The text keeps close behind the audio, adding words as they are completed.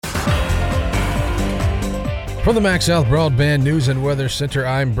From the MaxSouth Broadband News and Weather Center,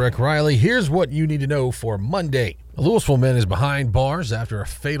 I'm Breck Riley. Here's what you need to know for Monday. A Louisville man is behind bars after a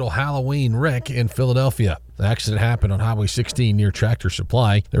fatal Halloween wreck in Philadelphia. The accident happened on Highway 16 near Tractor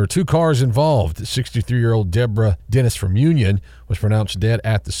Supply. There were two cars involved. 63-year-old Deborah Dennis from Union was pronounced dead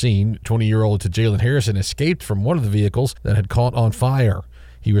at the scene. 20-year-old Jalen Harrison escaped from one of the vehicles that had caught on fire.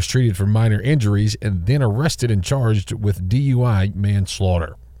 He was treated for minor injuries and then arrested and charged with DUI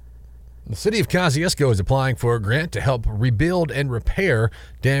manslaughter. The city of Kosciuszko is applying for a grant to help rebuild and repair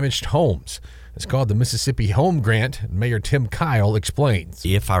damaged homes. It's called the Mississippi Home Grant, and Mayor Tim Kyle explains.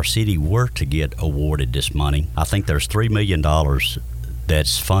 If our city were to get awarded this money, I think there's $3 million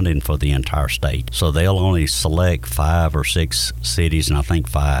that's funding for the entire state. So they'll only select 5 or 6 cities, and I think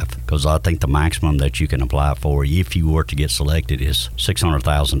 5, because I think the maximum that you can apply for, if you were to get selected, is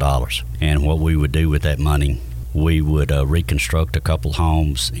 $600,000. And what we would do with that money, we would reconstruct a couple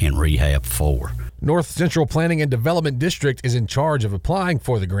homes and rehab 4. North Central Planning and Development District is in charge of applying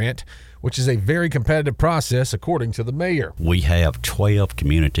for the grant, which is a very competitive process, according to the mayor. We have 12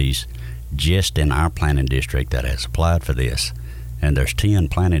 communities just in our planning district that has applied for this, and there's 10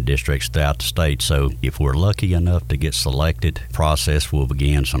 planning districts throughout the state. So if we're lucky enough to get selected, process will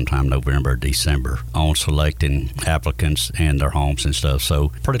begin sometime November, December on selecting applicants and their homes and stuff.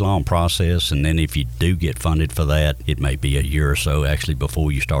 So pretty long process, and then if you do get funded for that, it may be a year or so actually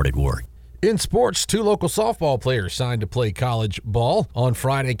before you started work. In sports, 2 local softball players signed to play college ball. On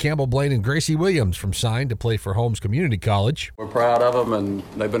Friday, Campbell Blaine and Gracie Williams signed to play for Holmes Community College. We're proud of them, and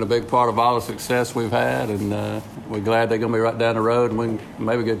they've been a big part of all the success we've had, and we're glad they're going to be right down the road, and we can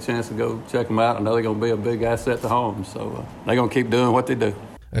maybe get a chance to go check them out. I know they're going to be a big asset to Holmes, so they're going to keep doing what they do.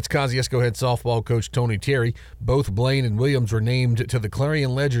 That's Kosciuszko head softball coach Tony Terry. Both Blaine and Williams were named to the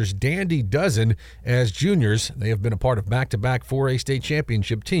Clarion Ledger's Dandy Dozen as juniors. They have been a part of back-to-back 4A state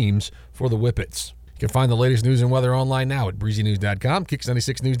championship teams for the Whippets. You can find the latest news and weather online now at breezynews.com,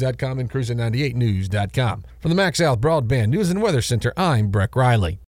 kicks96news.com, and cruiser98news.com. From the MaxSouth Broadband News and Weather Center, I'm Breck Riley.